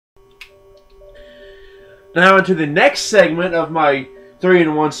Now into the next segment of my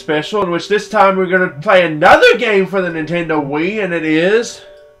 3-in-1 special, in which this time we're going to play another game for the Nintendo Wii, and it is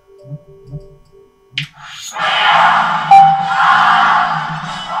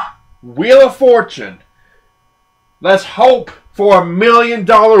Wheel of Fortune. Let's hope for $1 million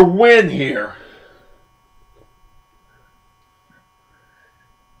win here.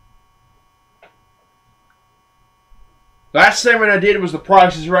 Last segment I did was the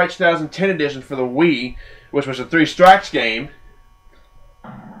Price is Right 2010 edition for the Wii, which was a 3 Strikes game.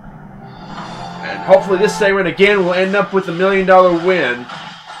 And hopefully this segment again will end up with $1 million win.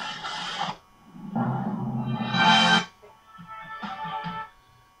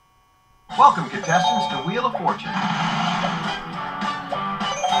 Welcome, contestants, to Wheel of Fortune.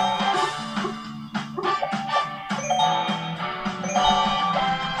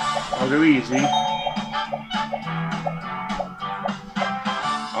 I'll do easy.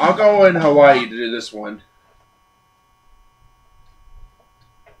 I'll go in Hawaii to do this one.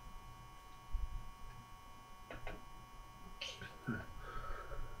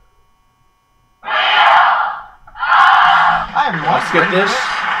 Hi, everyone. Let's get this.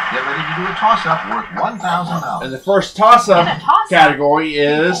 Get ready to do a toss-up worth $1,000. And the first toss-up category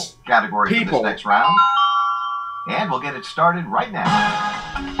is category people. For this next round. And we'll get it started right now.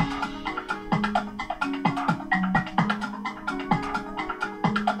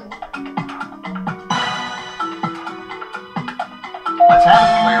 Let's have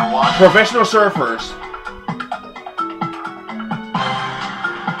it, player one. Professional surfers.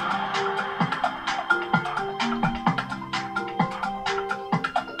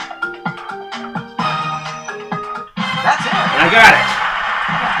 That's it. I got it.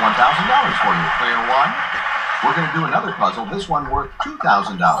 That's $1,000 for you, player one. We're going to do another puzzle, this one worth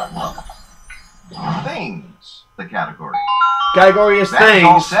 $2,000. Things, the category. Category is That's things.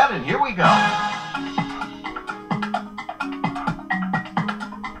 all set, and here we go.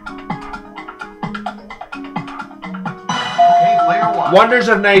 Okay, player one. Wonders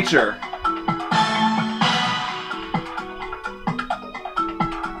of nature.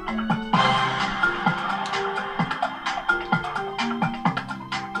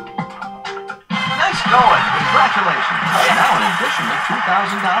 Nice going. Congratulations. Now in addition to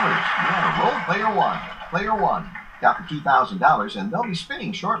 $2,000. Yeah, roll player one. Player one got the $2,000, and they'll be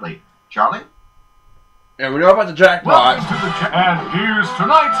spinning shortly. Charlie? And we know about the jackpot. And here's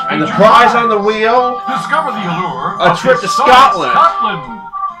tonight's And the featured prize on the wheel. Discover the allure A of trip to historic Scotland. Scotland.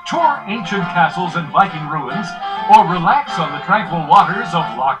 Tour ancient castles and Viking ruins, or relax on the tranquil waters of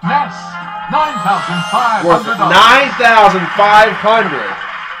Loch Ness. Worth $9,500. $9,500.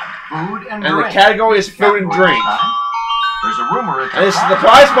 Food and And the drink. category is food and drink. There's a rumor it's And this is the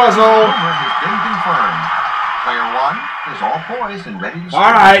prize prize puzzle. The rumor has been confirmed. Player one is all poised and ready to spin. All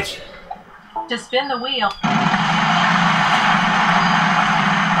right. To spin the wheel.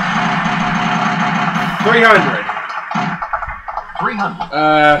 300.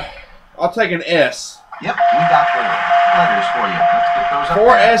 300. I'll take an S. Yep, we got the letters for you. Let's get those up 4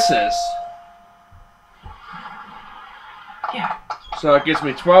 there. S's. Yeah. So it gets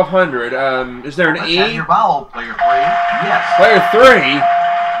me 1,200. Is there an Let's E? have your vowel, player three. Yes. Player 3.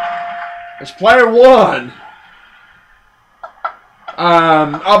 It's player 1.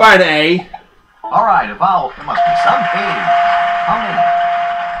 I'll buy an A. All right, a vowel. There must be some A's. How many?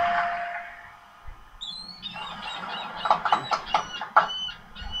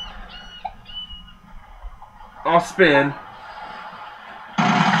 I'll spin.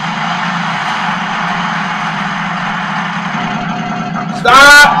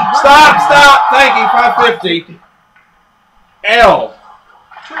 Stop! Stop! Stop! Thank you. 550. L.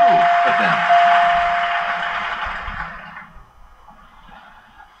 2 of them.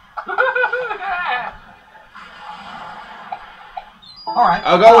 All right.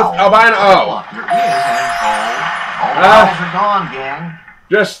 I'll go with. I'll buy an O. There is an O. All vowels are gone, gang.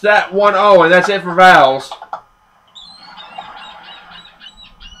 Just that one O, and that's it for vowels.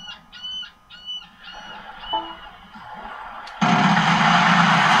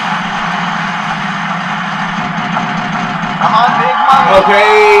 Come on, big money.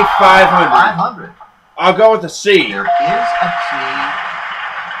 Okay, 500. 500. I'll go with a C. There is a T.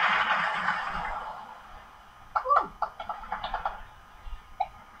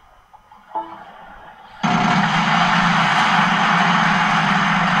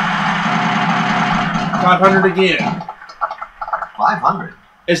 $500 again. 500.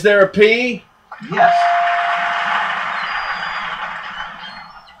 Is there a P? Yes.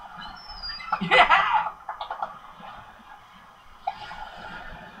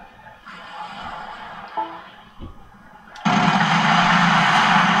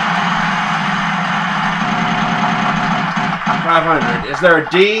 500. Is there a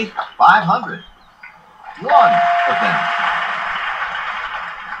D? 500. One event.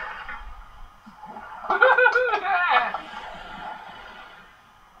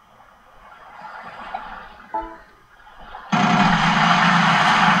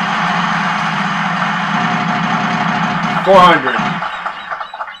 $400.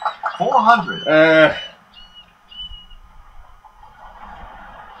 400.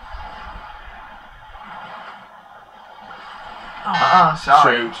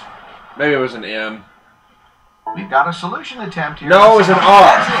 Sorry. Shoot. Maybe it was an M. We've got a solution attempt here. No, it was an R.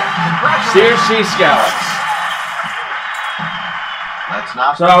 That's it. Congratulations. Sea Scouts. Let's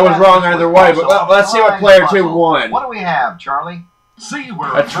not. So I was wrong either way, but let's see what player 2 won. What do we have, Charlie? See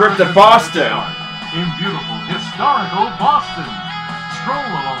where A trip to Boston. In beautiful, historical Boston. Stroll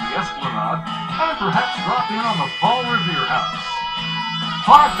along the Esplanade and perhaps drop in on the Paul Revere House.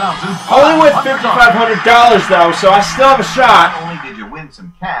 5,000. Only with $5,500 though, so I still have a shot. Not only did you win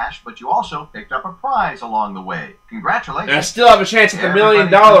some cash, but you also picked up a prize along the way. Congratulations. And I still have a chance at the $1 million,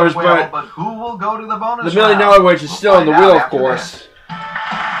 Everybody's doing well, but who will go to the bonus the $1 million round? wedge is We'll still on the find wheel, out of after course. this.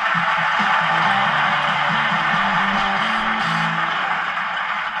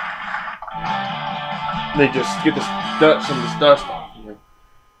 Let me just get some of this dust off here.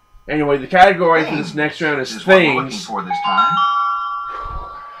 Anyway, the category for this next round is This is what we're looking things. for this time.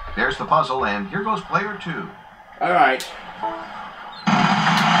 There's the puzzle, and here goes player 2. All right.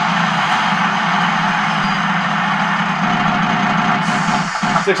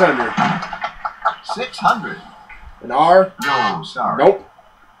 $600. 600. An R? No, sorry. Nope.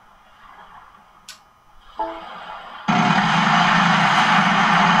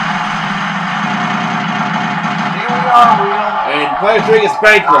 Here we are, Wheel. And player 3 gets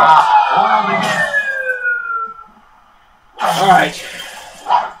bankrupt. Foiled again. All right.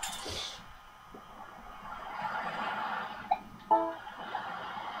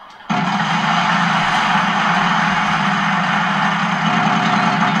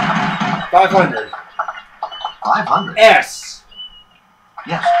 $500. 500. S.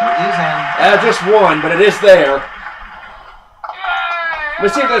 Yes, there is an... Just one, but it is there.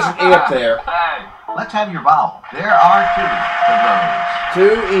 Let's see if there's an E up there. Hey. Let's have your vowel. There are 2 of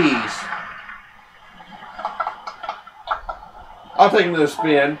those. 2 E's. I'll take another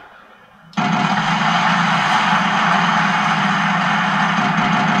spin.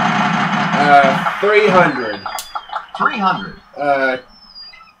 $300. 300.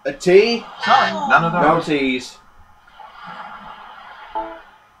 A T? Sorry, none of those. No T's.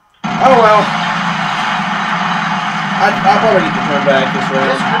 Oh well. I'll probably get to turn back this This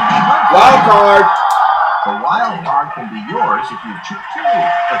round. could be good. Wild card. The wild card can be yours if you choose 2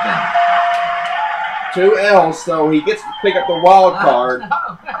 of them. 2 L's, so he gets to pick up the wild card.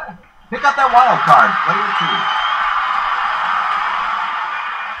 Pick up that wild card, player 2.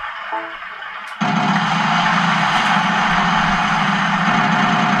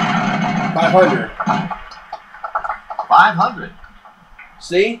 $500. 500.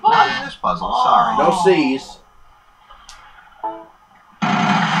 See? Not in this puzzle, sorry. No C's.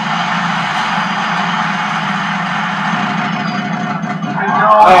 Keep it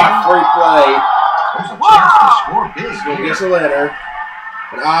going. Free play. There's a chance to score big So here. gets a letter.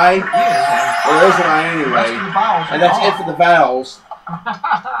 An I. Yes, and Well, there's an I the rest of anyway. the vowels are And that's gone. it for the vowels.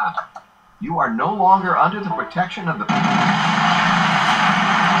 You are no longer under the protection of the...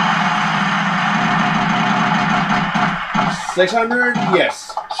 600?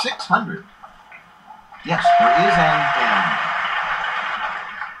 Yes. 600. Yes, there is an M.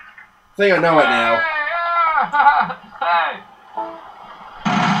 I think I know it now. Hey.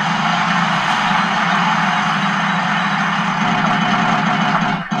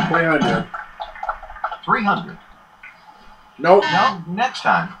 300. 300. Nope. No, next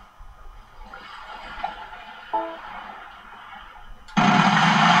time.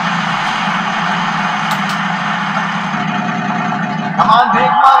 Come on, big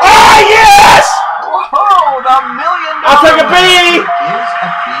money. Ah, yes! Whoa, the $1 million. I'll take a B. Is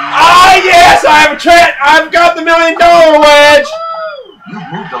a B. Ah, yes! I've got the $1 million wedge! You've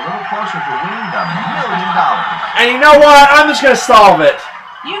moved a little closer to winning the $1 million. And you know what? I'm just going to solve it.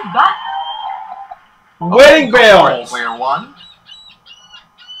 You've got Wedding Go for it, bells. Player 1.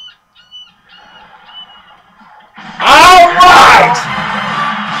 All right!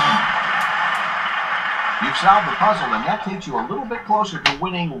 You've solved the puzzle, and that takes you a little bit closer to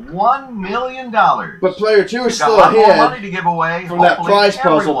winning $1 million. But player 2 is We've got still a lot more money ahead. to give away. from that hopefully prize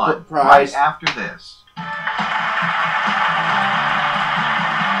puzzle everyone, prize. right after this.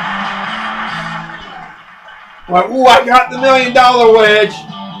 Like, ooh, I got the $1 million wedge.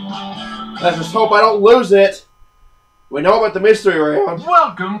 Let's just hope I don't lose it. We know about the mystery round.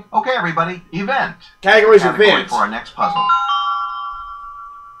 Welcome. Okay, everybody. Event. Categories Category events. for our next puzzle.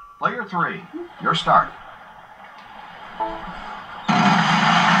 Player 3, your start.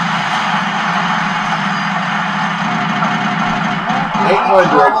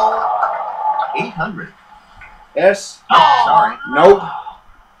 800. 800. S. Oh, sorry. Nope.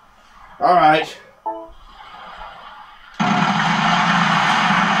 All right.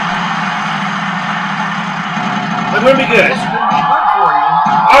 I'm gonna be good. This could be good for you.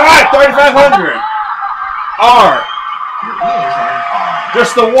 All right, 3,500. R. It is an R.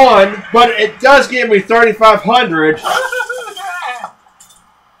 Just the one, but it does give me 3,500.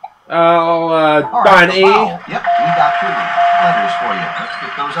 All right, Buy an for E. vowel. Yep, we got 2 letters for you. Let's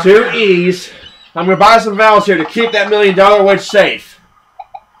get those up 2 there. E's. I'm gonna buy some vowels here to keep that $1 million wedge safe.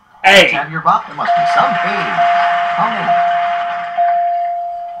 Let's A. have your bop. There must be some A's. How many?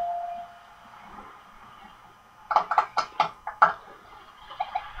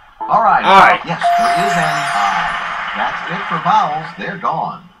 All right. I. Yes, there is an I. That's it for vowels. They're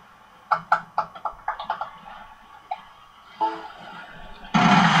gone.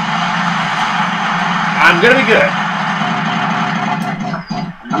 I'm gonna be good.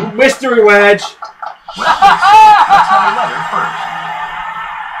 Mystery wedge. Well, let's have a letter first.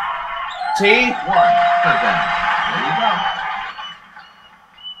 T. 1. Good then. There you go.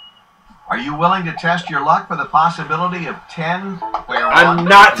 Are you willing to test your luck for the possibility of 10? Player 1? I'm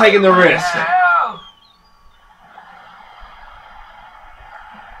not taking the risk.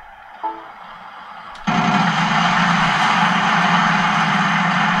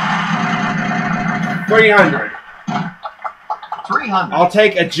 $300. 300. I'll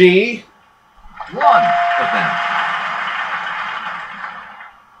take a G. 1. Good then.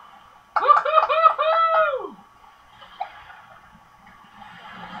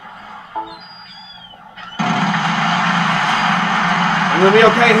 I'm gonna be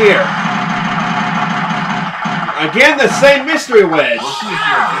okay here. Again, the same mystery wedge. We'll see if you're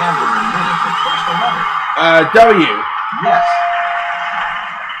a gambler in a minute, but first the letter. W. Yes.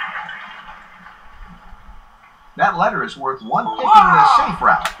 That letter is worth 1 picking the safe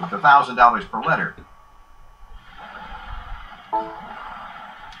route with $1,000 per letter.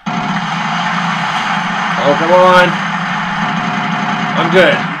 Oh, come on. I'm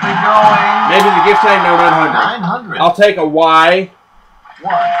good. Keep it going. Maybe the gift tag, no, 900. 900. I'll take a Y.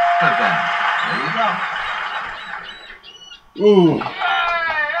 1. Good then. There you go. Ooh.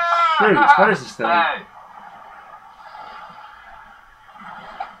 Jeez, what is this thing?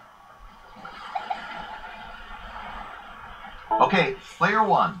 Okay, player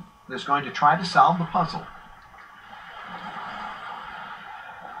 1 is going to try to solve the puzzle.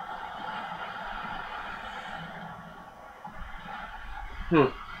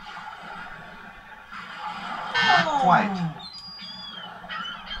 White.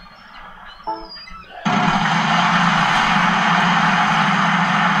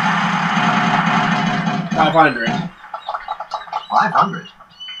 $500. 500.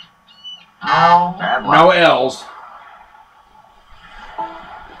 No, bad luck. No L's.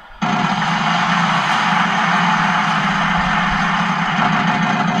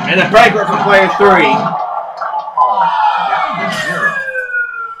 And a breaker for player 3. Oh, down to 0.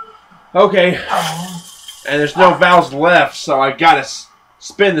 Okay. And there's no vowels left, so I gotta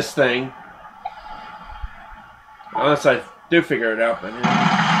spin this thing. Unless I do figure it out. But yeah.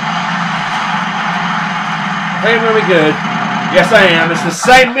 I think I'm gonna be good. Yes, I am. It's the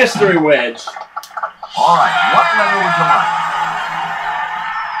same mystery wedge. All right, what letter would you like?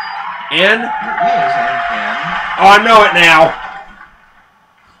 N. There is an N. Oh, I know it now.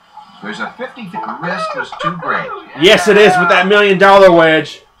 There's a 50-50 risk that's too great. Yes, it is with that $1 million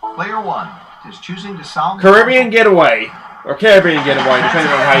wedge. Player 1 is choosing to solve the Caribbean Getaway. Or Caribbean Getaway,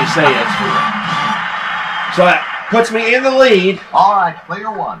 depending on how you say it. So that puts me in the lead. All right,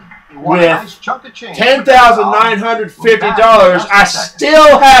 player 1. You want a nice chunk of change. $10,950. I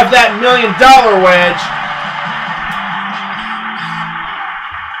still have that $1 million wedge.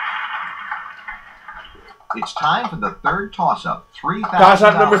 It's time for the third toss-up. $3,000.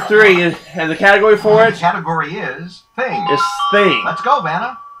 Toss-up number 3, and the category for The it category is thing. is thing. Let's go,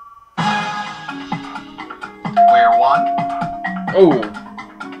 Vanna. Player 1. Oh.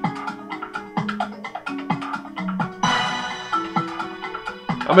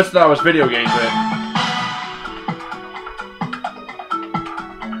 I must have thought it was video games, but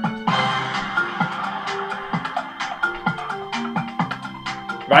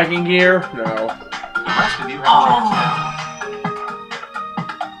Viking gear? No. The rest of you have a chance now.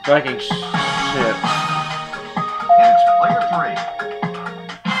 Viking shit. And it's player 3.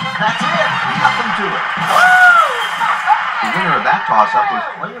 That's it. Nothing to it. winner of that toss-up was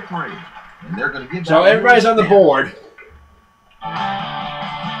player 3. And they're going to give that So everybody's on the board.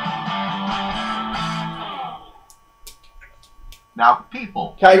 Now,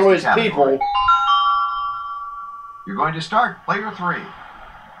 people. Category is category. people. You're going to start player 3.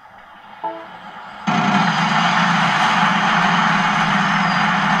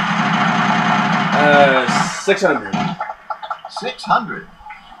 Uh, 600. 600.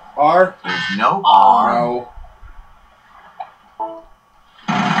 R. There's no R. No.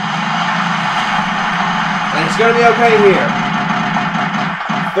 And it's going to be okay here.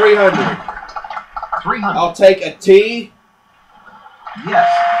 300. 300. I'll take a T. Yes.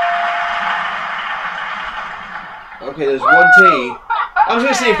 Okay, there's one T. I was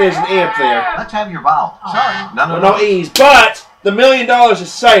going to see if there's an amp there. Let's have your vowel. Sorry. No, No E's. But the $1 million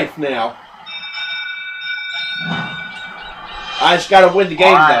is safe now. I just got to win the game,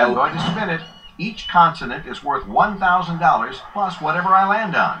 All right, I'm though. going to spin it. Each consonant is worth $1,000 plus whatever I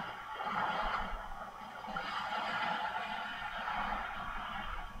land on.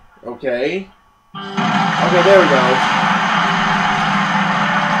 Okay. Okay, there we go.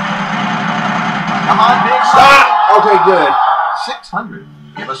 Come on, big Stop! Okay, good. 600.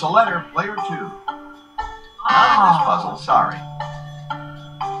 Give us a letter, player 2. Not in this puzzle, sorry.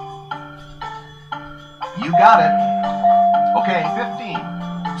 You got it. Okay,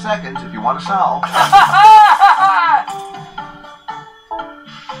 15 seconds if you want to solve.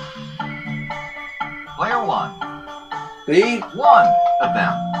 Player 1. B. One of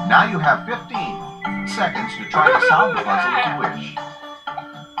them. Now you have 15 seconds to try to solve the puzzle if you wish.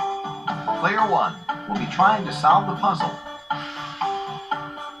 Player 1 will be trying to solve the puzzle.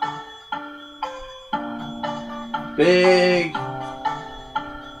 Big.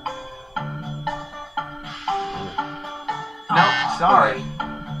 No, sorry.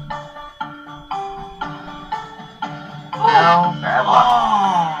 No, bad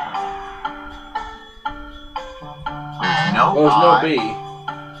luck. There's no Oh, there's no I. B.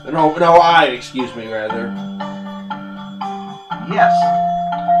 No I, excuse me, rather. Yes.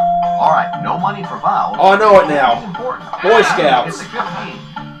 All right, no money for vowels. Oh, I know it now. It's important. Boy Scouts. It's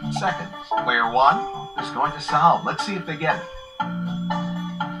 15 seconds. Player 1 is going to solve. Let's see if they get it.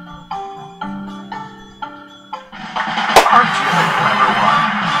 Aren't you the clever one?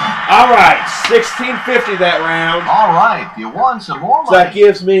 All right, $1,650 that round. All right, you won some more So money. that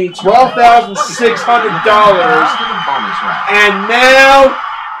gives me $12,600. Bonus round. And now,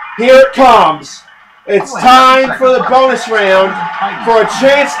 here it comes. It's time for the bonus round for a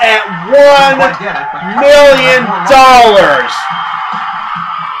chance at $1 million.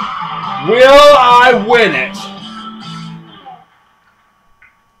 Will I win it?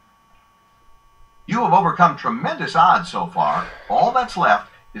 You have overcome tremendous odds so far. All that's left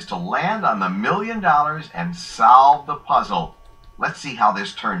is to land on the $1 million and solve the puzzle. Let's see how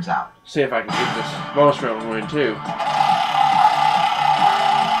this turns out. See if I can get this bonus round win too.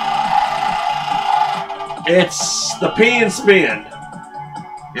 It's the P and spin.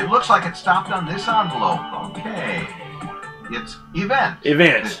 It looks like it stopped on this envelope. Okay. It's event.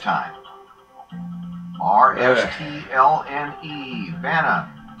 Event. This time. R-S-T-L-N-E. Vanna.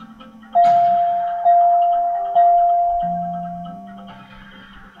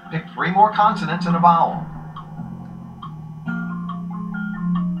 Pick 3 more consonants and a vowel.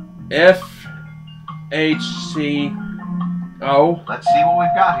 F H C O. Let's see what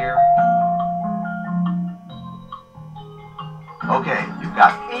we've got here. Okay, you've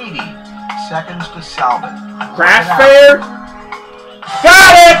got 80 seconds to solve it. Craft fair.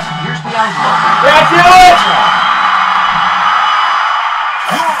 Got it! Here's the envelope. Did I do it?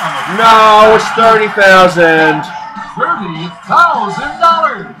 No, it's 30,000.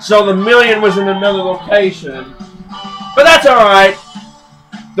 $30,000. So the $1 million was in another location. But that's alright.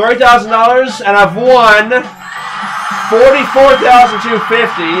 $30,000 and I've won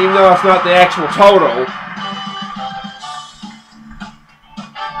 $44,250, even though it's not the actual total.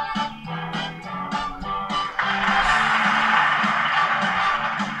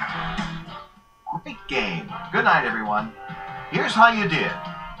 Great game. Good night, everyone. Here's how you did.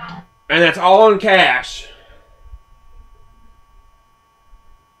 And that's all in cash.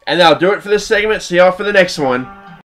 And that'll do it for this segment. See y'all for the next one.